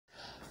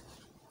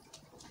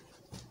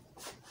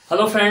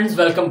Hello friends,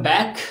 welcome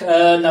back.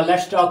 Now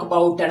let's talk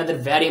about another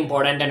very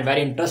important and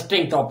very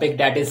interesting topic,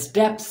 that is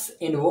steps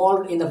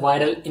involved in the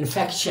viral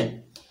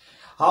infection.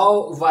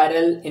 How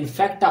viral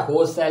infect a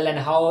host cell and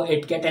how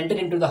it get entered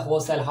into the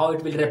host cell, how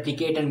it will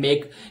replicate and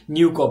make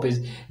new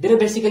copies. There are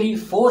basically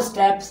four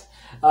steps: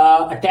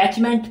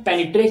 attachment,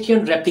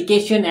 penetration,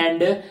 replication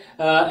and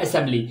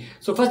assembly.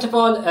 So first of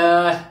all,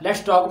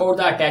 let's talk about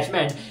the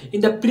attachment.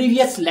 In the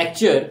previous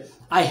lecture,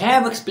 I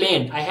have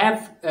explained,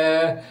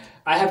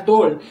 I have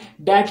told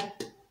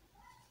that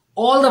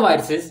all the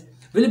viruses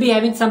will be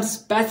having some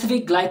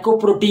specific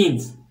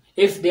glycoproteins.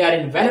 If they are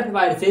enveloped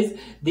viruses,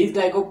 these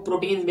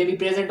glycoproteins may be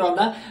present on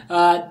the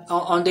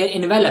on their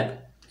envelope.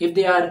 If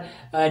they are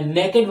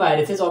naked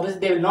viruses, obviously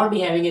they will not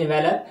be having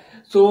envelope.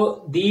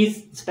 So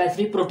these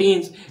specific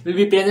proteins will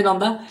be present on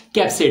the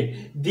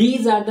capsid.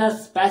 These are the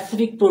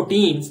specific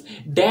proteins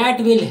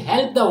that will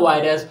help the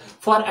virus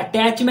for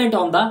attachment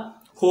on the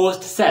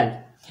host cell.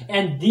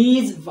 And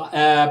these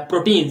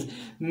proteins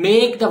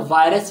make the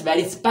virus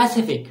very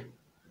specific.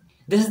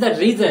 This is the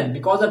reason,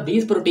 because of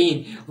these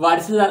proteins,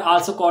 viruses are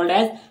also called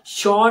as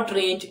short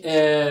range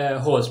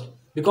host,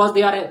 because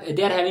they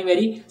are having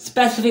very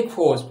specific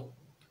host.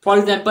 For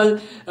example,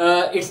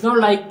 it's not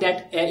like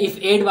that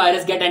if AIDS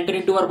virus get entered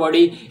into our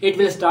body, it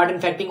will start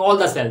infecting all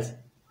the cells.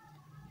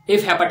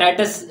 If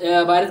hepatitis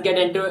virus get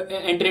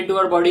enter into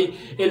our body,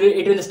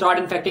 it will start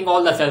infecting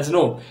all the cells.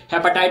 No,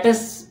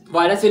 hepatitis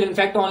virus will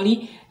infect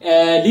only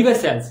liver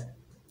cells,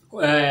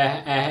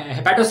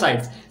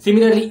 hepatocytes.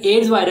 Similarly,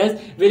 AIDS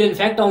virus will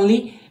infect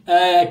only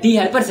T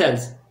helper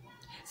cells.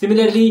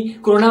 Similarly,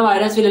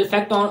 coronavirus will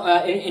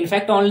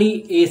infect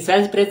only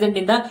cells present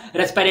in the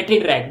respiratory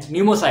tract,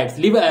 pneumocytes,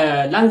 liver,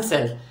 lung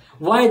cells.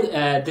 Why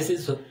this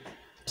is so?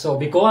 So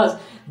because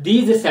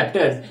these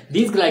receptors,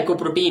 these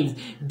glycoproteins,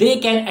 they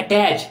can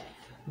attach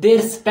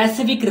their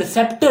specific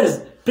receptors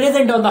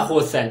present on the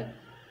host cell.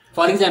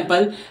 For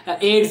example,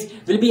 AIDS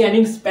will be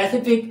having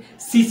specific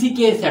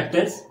CCK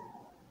receptors.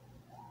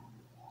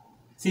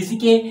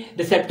 CCK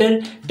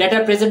receptor that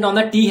are present on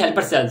the T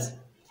helper cells.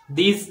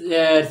 These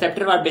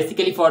receptors are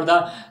basically for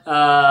the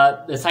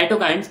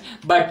cytokines,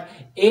 but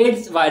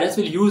AIDS virus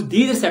will use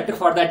these receptors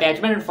for the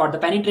attachment and for the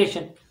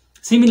penetration.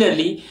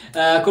 Similarly,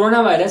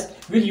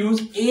 coronavirus will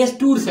use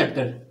ACE2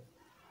 receptor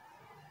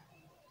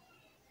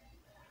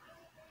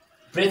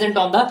present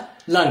on the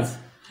lungs.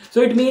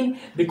 So it means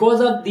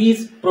because of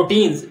these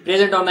proteins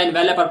present on the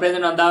envelope or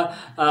present on the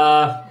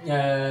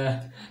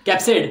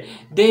capsid,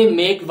 they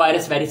make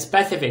virus very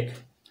specific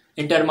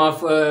in terms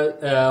of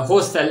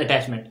host cell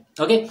attachment.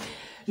 Okay.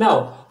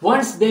 Now,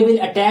 once they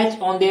will attach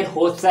on their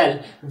host cell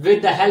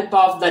with the help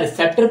of the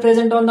receptor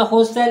present on the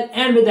host cell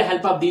and with the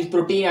help of these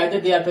proteins, either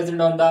they are present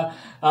on the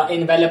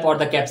envelope or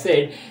the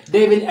capsid,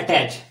 they will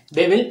attach.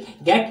 They will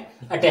get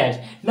attached.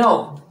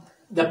 Now,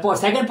 the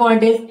second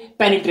point is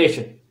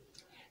penetration.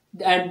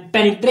 And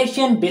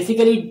penetration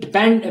basically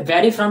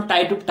vary from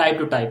type to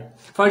type.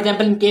 For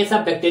example, in case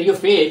of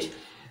bacteriophage,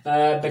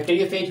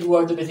 who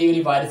are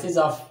basically viruses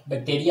of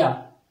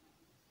bacteria.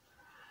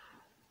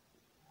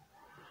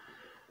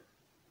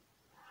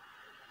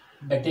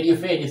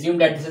 Bacteriophage, assume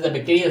that this is a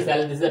bacterial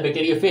cell, this is a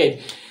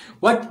bacteriophage.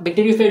 What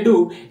bacteriophage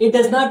do? It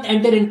does not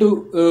enter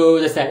into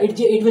the cell.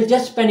 It will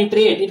just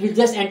penetrate. It will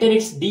just enter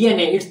its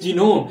DNA, its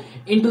genome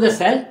into the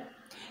cell,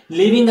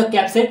 leaving the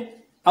capsid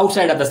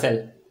outside of the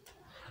cell.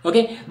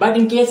 Okay, but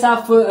in case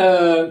of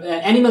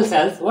animal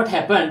cells, what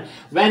happened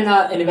when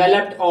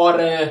enveloped or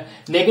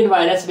naked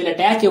virus will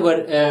attach over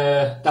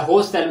the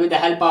host cell with the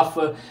help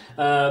of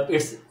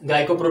its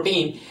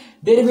glycoprotein,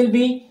 there will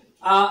be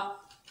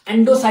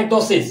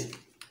endocytosis.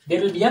 There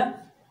will be a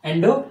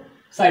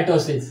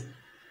endocytosis.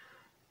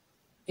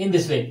 In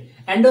this way,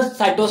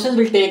 endocytosis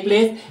will take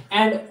place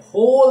and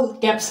whole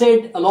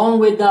capsid along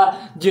with the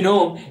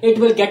genome, it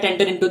will get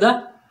entered into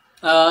the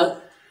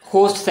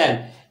host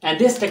cell, and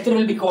this structure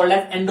will be called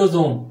as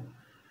endosome.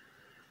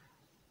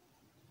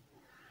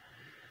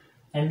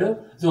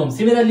 Endosome.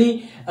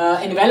 Similarly,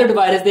 enveloped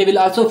virus, they will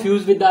also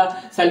fuse with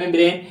the cell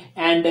membrane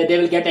and they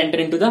will get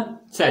entered into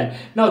the cell.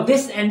 Now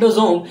this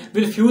endosome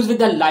will fuse with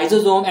the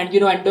lysosome, and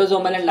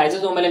endosomal and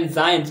lysosomal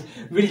enzymes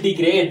will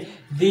degrade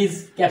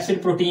these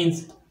capsid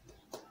proteins.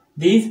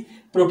 They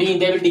will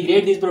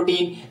degrade these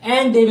proteins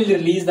and they will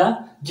release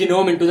the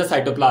genome into the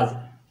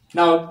cytoplasm.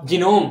 Now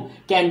genome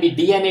can be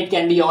DNA, it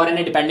can be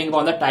RNA depending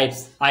upon the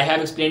types. I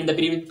have explained in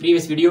the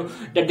previous video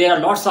that there are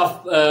lots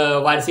of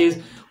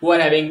viruses who are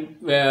having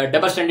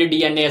double-stranded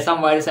DNA.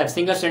 Some viruses have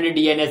single-stranded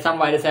DNA, some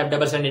viruses have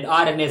double-stranded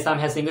RNA, some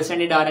have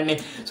single-stranded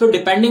RNA. So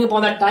depending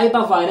upon the type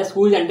of virus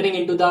who is entering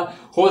into the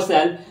host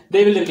cell,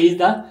 they will release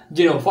the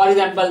genome. For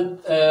example,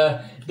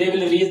 they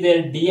will release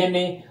their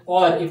DNA,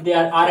 or if they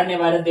are RNA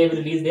virus, they will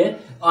release their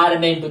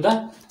RNA into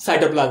the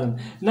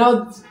cytoplasm.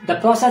 Now the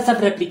process of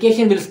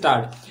replication will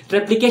start.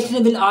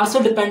 Replication will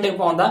also depend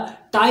upon the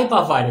type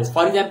of virus.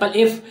 For example,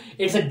 if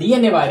it's a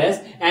DNA virus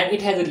and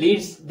it has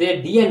released their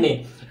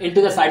DNA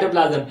into the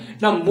cytoplasm,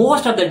 now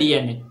most of the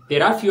DNA,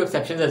 there are few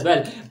exceptions as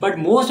well, but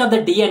most of the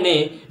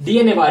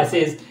DNA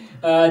viruses,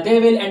 they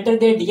will enter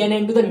their DNA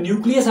into the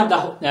nucleus of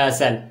the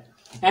cell.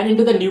 and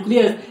into the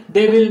nucleus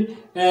they will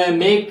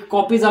make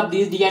copies of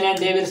these DNA and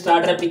they will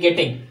start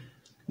replicating.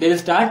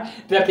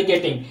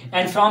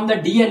 And from the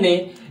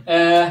DNA,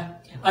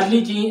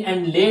 early gene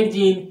and late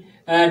gene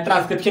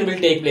transcription will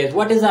take place.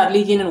 What is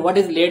early gene and what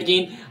is late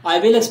gene? I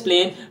will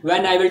explain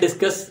when I will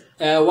discuss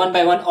one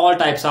by one all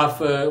types of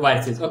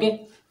viruses.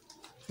 Okay.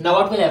 Now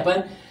what will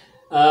happen?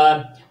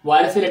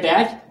 Virus will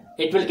attach.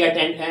 It will get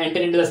enter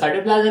into the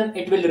cytoplasm.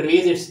 It will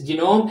release its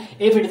genome.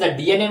 If it is a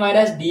DNA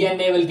virus,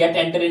 DNA will get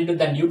enter into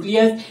the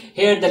nucleus.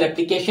 Here the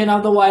replication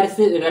of the virus,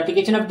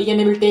 replication of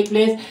DNA will take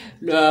place.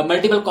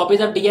 Multiple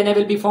copies of DNA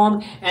will be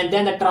formed, and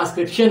then the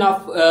transcription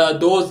of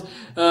those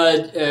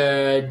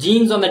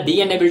genes on the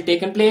DNA will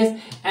take place,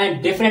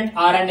 and different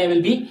RNA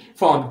will be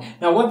formed.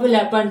 Now what will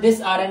happen?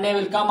 This RNA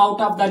will come out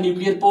of the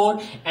nuclear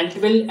pore and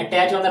it will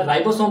attach on the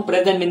ribosome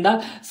present in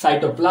the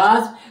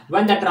cytoplasm.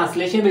 When the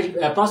translation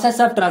will process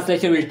of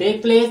translation will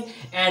take place,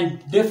 and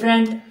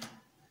different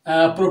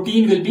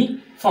protein will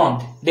be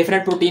formed.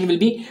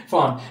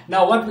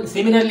 Now what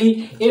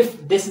similarly,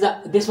 if this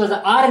was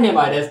the RNA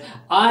virus,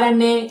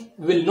 RNA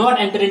will not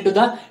enter into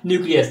the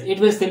nucleus. It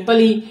will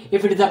simply,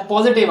 if it is a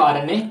positive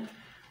RNA,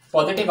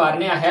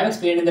 I have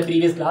explained in the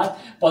previous class,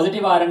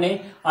 positive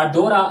RNA are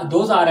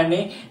those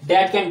RNA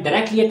that can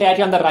directly attach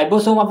on the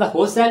ribosome of the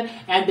host cell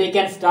and they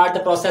can start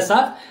the process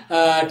of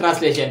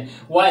translation.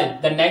 While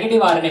the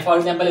negative RNA, for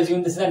example,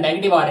 assume this is a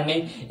negative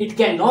RNA, it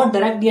cannot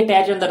directly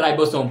attach on the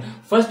ribosome.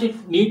 First,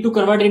 it need to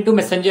convert into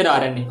messenger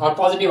RNA or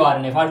positive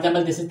RNA. For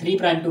example, this is 3'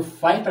 to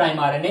 5'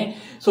 RNA.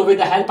 So with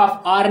the help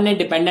of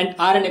RNA-dependent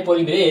RNA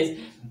polymerase,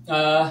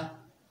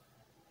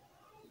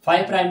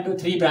 5' to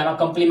 3', a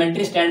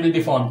complementary strand will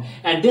be formed,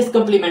 and this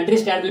complementary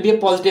strand will be a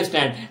positive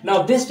strand.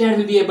 Now this strand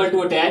will be able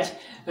to attach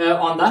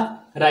on the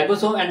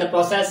ribosome, and the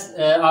process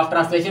of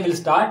translation will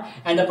start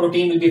and the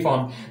protein will be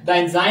formed. The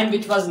enzyme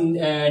which was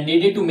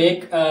needed to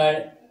make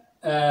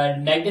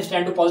negative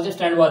strand to positive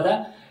strand was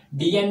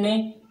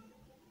the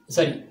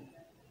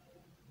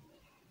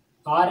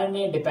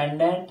RNA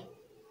dependent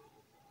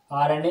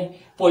RNA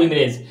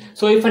polymerase.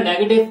 So if a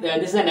negative,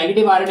 this is a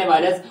negative RNA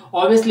virus,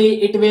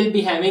 obviously it will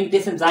be having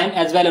this enzyme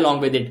as well along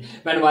with it.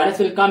 When virus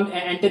will come and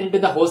enter into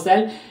the host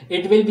cell,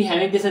 it will be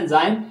having this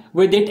enzyme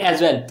with it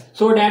as well,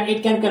 so that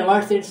it can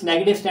convert its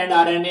negative strand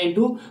RNA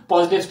into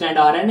positive strand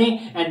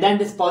RNA, and then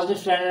this positive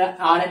strand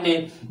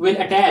RNA will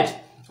attach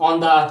on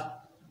the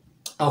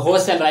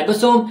host cell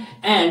ribosome,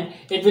 and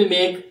it will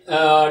make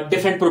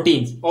different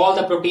proteins, all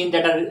the proteins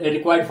that are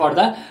required for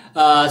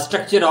the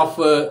structure of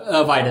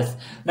a virus.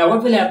 Now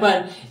what will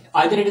happen,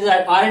 either it is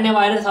an RNA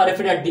virus or if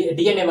it is a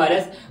DNA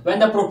virus, when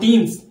the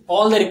proteins,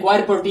 all the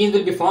required proteins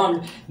will be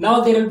formed,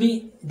 now there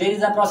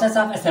is a process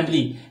of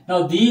assembly.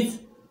 Now these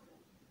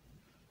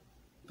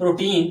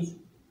proteins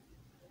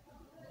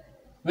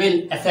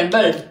will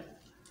assemble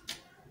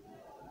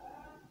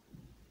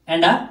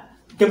and a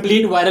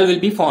complete viral will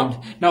be formed.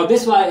 Now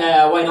this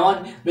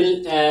viron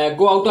will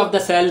go out of the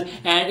cell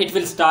and it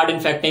will start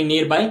infecting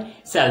nearby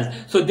cells.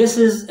 So this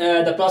is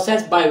the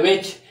process by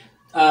which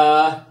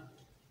a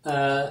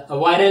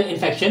viral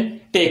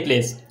infection take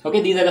place.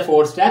 Okay, these are the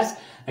 4 steps: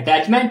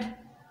 attachment,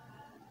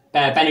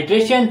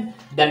 penetration,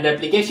 then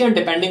replication,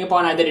 depending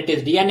upon either it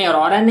is DNA or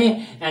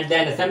RNA, and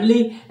then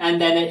assembly,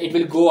 and then it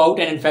will go out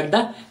and infect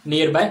the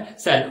nearby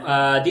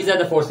cell. These are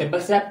the 4 simple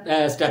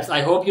steps.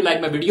 I hope you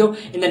like my video.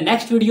 In the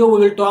next video,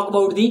 we will talk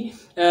about the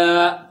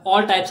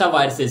all types of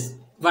viruses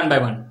one by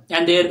one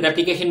and their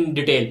replication in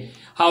detail.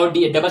 How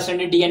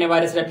double-stranded DNA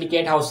virus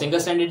replicate, how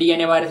single-stranded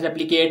DNA virus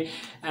replicate,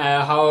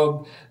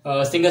 how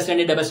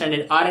single-stranded,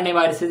 double-stranded RNA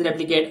viruses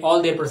replicate.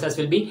 All their process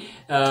will be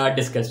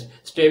discussed.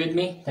 Stay with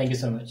me. Thank you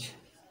so much.